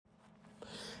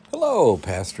Hello,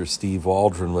 Pastor Steve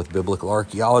Waldron with Biblical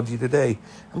Archaeology today.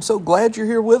 I'm so glad you're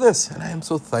here with us, and I am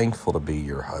so thankful to be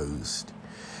your host.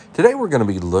 Today we're going to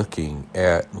be looking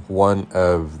at one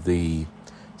of the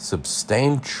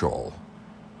substantial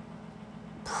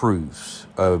proofs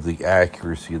of the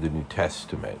accuracy of the New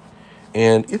Testament,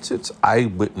 and it's its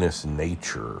eyewitness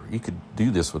nature. You could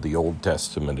do this with the Old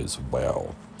Testament as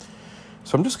well.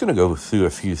 So I'm just going to go through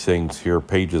a few things here,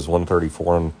 pages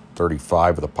 134 and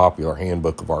 35 of the Popular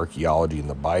Handbook of Archaeology in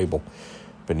the Bible.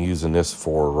 Been using this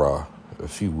for a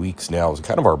few weeks now. It's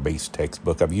kind of our base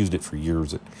textbook. I've used it for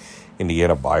years at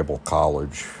Indiana Bible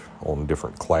College on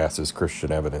different classes,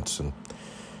 Christian evidence, and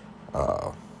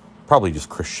probably just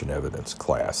Christian evidence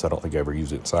class. I don't think I ever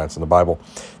used it in Science in the Bible.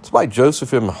 It's by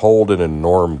Joseph M. Holden and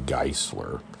Norm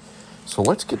Geisler. So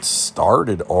let's get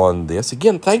started on this.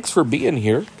 Again, thanks for being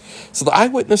here. So the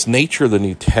eyewitness nature of the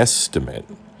New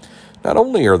Testament. Not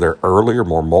only are there earlier,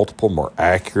 more multiple, more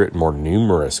accurate, more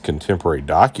numerous contemporary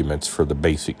documents for the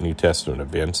basic New Testament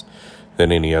events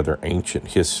than any other ancient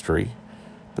history,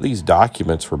 but these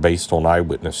documents were based on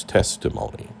eyewitness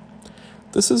testimony.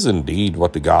 This is indeed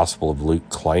what the Gospel of Luke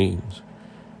claims.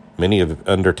 Many have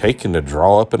undertaken to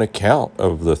draw up an account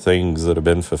of the things that have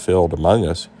been fulfilled among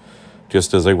us,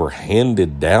 just as they were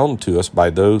handed down to us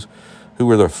by those who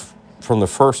were from the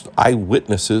first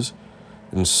eyewitnesses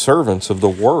and servants of the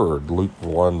Word. Luke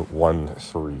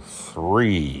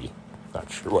 1:1-3. Not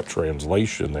sure what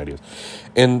translation that is.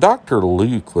 And Dr.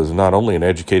 Luke was not only an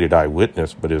educated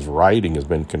eyewitness, but his writing has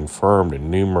been confirmed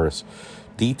in numerous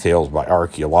details by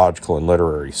archaeological and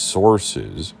literary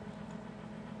sources.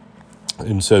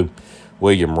 And so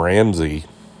William Ramsey,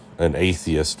 an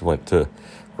atheist, went to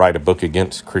write a book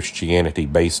against Christianity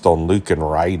based on Lucan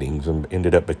writings and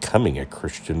ended up becoming a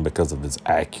Christian because of his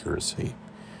accuracy.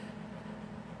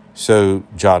 So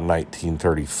John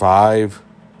 19:35,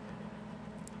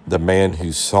 the man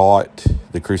who saw it,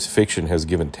 the crucifixion, has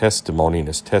given testimony, and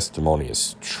his testimony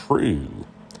is true.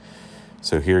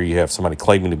 So here you have somebody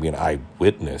claiming to be an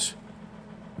eyewitness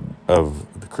of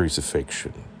the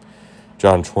crucifixion.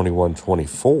 John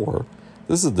 21:24,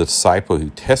 this is the disciple who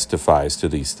testifies to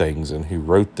these things and who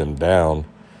wrote them down.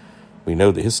 We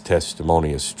know that his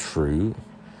testimony is true.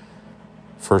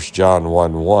 1 John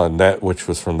 1:1, that which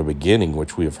was from the beginning,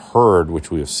 which we have heard,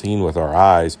 which we have seen with our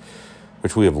eyes,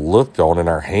 which we have looked on, and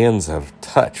our hands have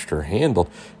touched or handled,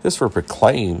 this were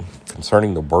proclaimed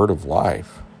concerning the word of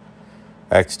life.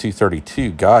 Acts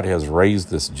 2:32, God has raised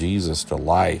this Jesus to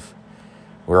life.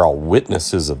 We're all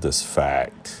witnesses of this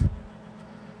fact.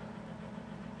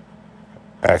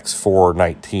 Acts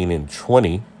 4:19 and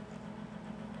 20,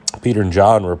 Peter and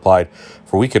John replied,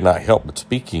 "For we could not help but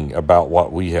speaking about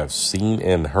what we have seen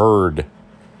and heard."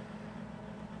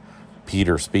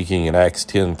 Peter speaking in Acts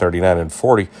 10:39 and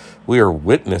 40, "We are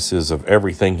witnesses of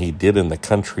everything he did in the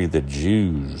country of the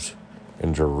Jews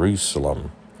in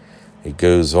Jerusalem." It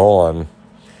goes on,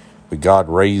 "But God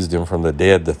raised him from the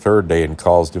dead the third day and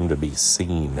caused him to be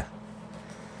seen."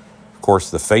 Of course,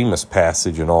 the famous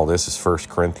passage in all this is 1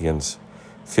 Corinthians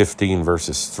 15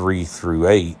 verses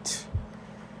 3-8.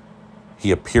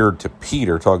 He appeared to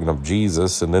Peter, talking of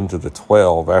Jesus, and then to the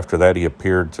 12. After that, he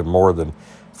appeared to more than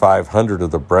 500 of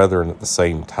the brethren at the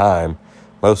same time,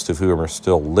 most of whom are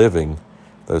still living,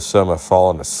 though some have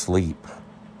fallen asleep.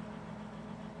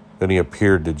 Then he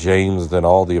appeared to James, then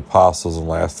all the apostles, and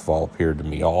last of all appeared to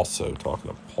me also, talking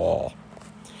of Paul.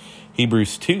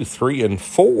 Hebrews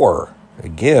 2:3-4.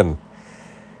 Again,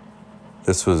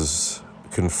 this was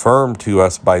confirmed to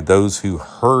us by those who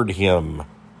heard him.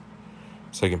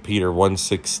 2 Peter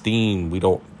 1:16, we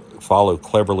don't follow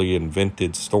cleverly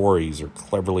invented stories or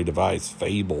cleverly devised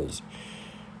fables.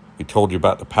 We told you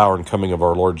about the power and coming of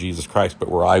our Lord Jesus Christ, but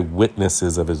we're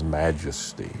eyewitnesses of his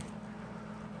majesty.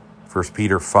 1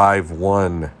 Peter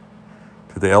 5:1,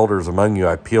 to the elders among you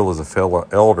I appeal as a fellow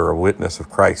elder, a witness of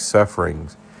Christ's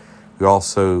sufferings, who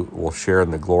also will share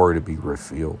in the glory to be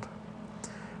revealed. A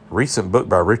recent book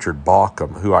by Richard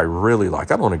Bauckham, who I really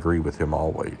like. I don't agree with him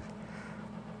always,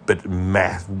 but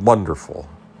wonderful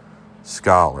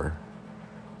scholar.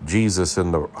 Jesus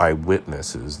and the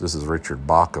Eyewitnesses, this is Richard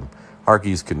Bauckham,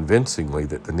 argues convincingly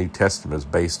that the New Testament is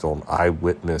based on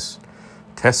eyewitness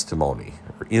testimony,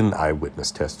 or in eyewitness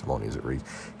testimony as it reads.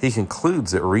 He concludes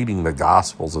that reading the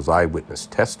Gospels as eyewitness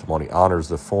testimony honors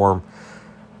the form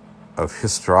of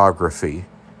historiography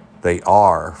they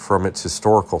are. From its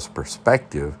historical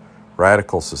perspective,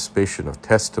 radical suspicion of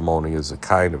testimony is a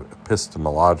kind of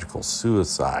epistemological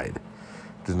suicide.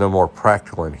 It is no more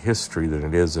practical in history than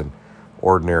it is in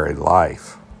ordinary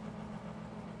life.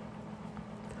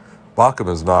 Bauckham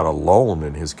is not alone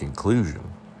in his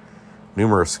conclusion.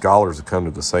 Numerous scholars have come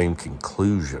to the same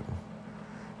conclusion.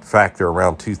 In fact, there are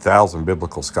around 2,000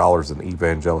 biblical scholars in the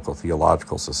Evangelical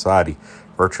Theological Society.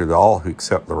 Virtually all who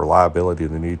accept the reliability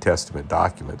of the New Testament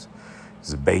documents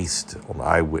is based on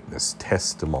eyewitness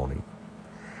testimony.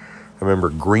 I remember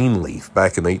Greenleaf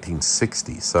back in the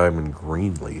 1860s, Simon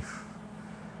Greenleaf.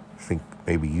 I think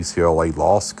maybe UCLA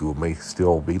Law School may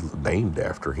still be named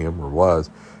after him, or was.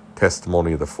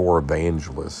 Testimony of the Four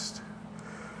Evangelists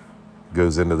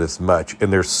goes into this much.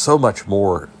 And there's so much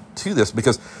more to this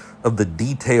because of the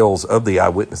details of the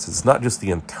eyewitnesses. It's not just the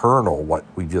internal, what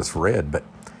we just read, but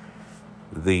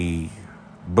the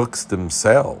books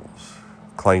themselves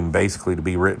claim basically to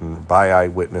be written by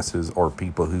eyewitnesses or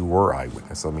people who were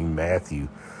eyewitnesses. I mean, Matthew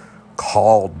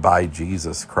called by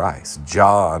Jesus Christ,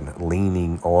 John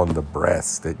leaning on the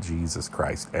breast at Jesus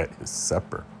Christ at his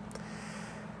supper,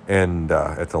 and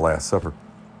at the Last Supper.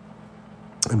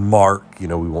 And Mark, we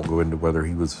won't go into whether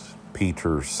he was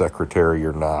Peter's secretary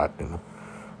or not, and of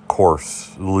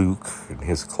course Luke and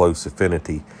his close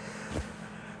affinity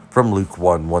from Luke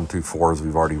 1 through 4, as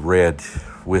we've already read,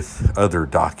 with other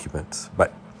documents.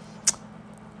 But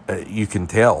you can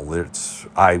tell that it's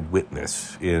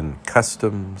eyewitness in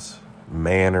customs,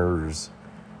 manners,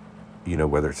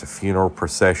 whether it's a funeral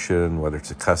procession, whether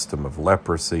it's a custom of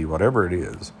leprosy, whatever it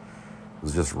is, it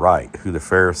was just right, who the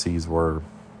Pharisees were.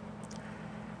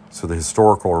 So the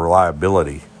historical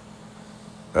reliability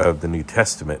of the New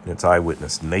Testament and its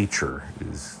eyewitness nature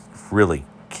is really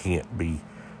can't be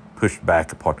pushed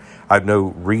back upon. I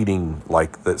know reading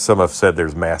like that some have said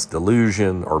there's mass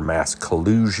delusion or mass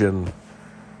collusion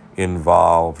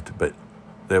involved, but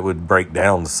that would break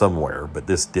down somewhere. But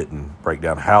this didn't break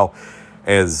down. How,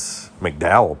 as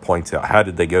McDowell points out, how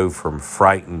did they go from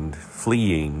frightened,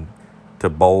 fleeing, to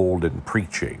bold and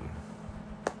preaching?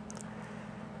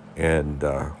 And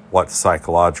what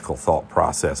psychological thought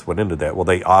process went into that? Well,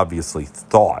 they obviously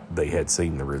thought they had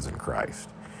seen the risen Christ.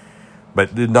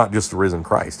 But not just the risen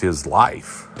Christ, his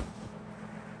life.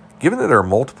 Given that there are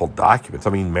multiple documents,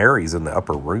 Mary's in the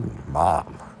upper room,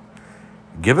 Mom.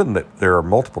 Given that there are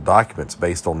multiple documents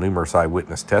based on numerous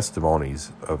eyewitness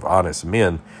testimonies of honest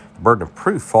men, the burden of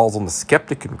proof falls on the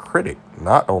skeptic and critic,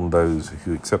 not on those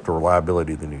who accept the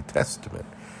reliability of the New Testament.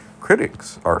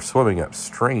 Critics are swimming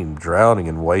upstream, drowning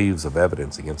in waves of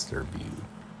evidence against their view.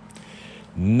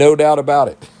 No doubt about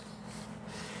it.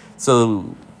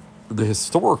 So the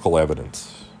historical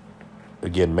evidence,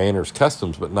 again, manners,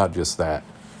 customs, but not just that,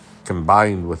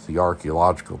 combined with the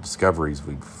archaeological discoveries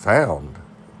we've found,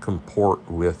 comport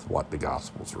with what the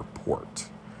Gospels report.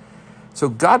 So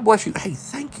God bless you. Hey,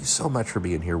 thank you so much for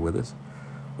being here with us.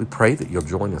 We pray that you'll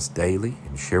join us daily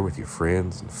and share with your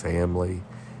friends and family,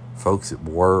 folks at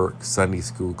work, Sunday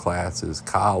school classes,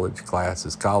 college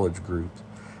groups,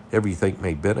 whatever you think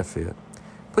may benefit.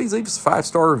 Please leave us a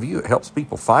 5-star review. It helps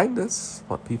people find us,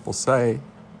 what people say.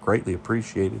 Greatly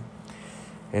appreciated.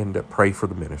 And pray for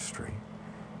the ministry.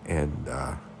 And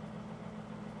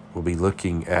we'll be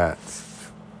looking at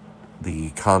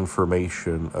the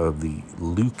confirmation of the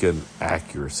Lucan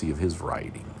accuracy of his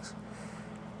writings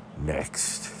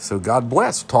next. So God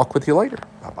bless. Talk with you later.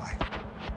 Bye-bye.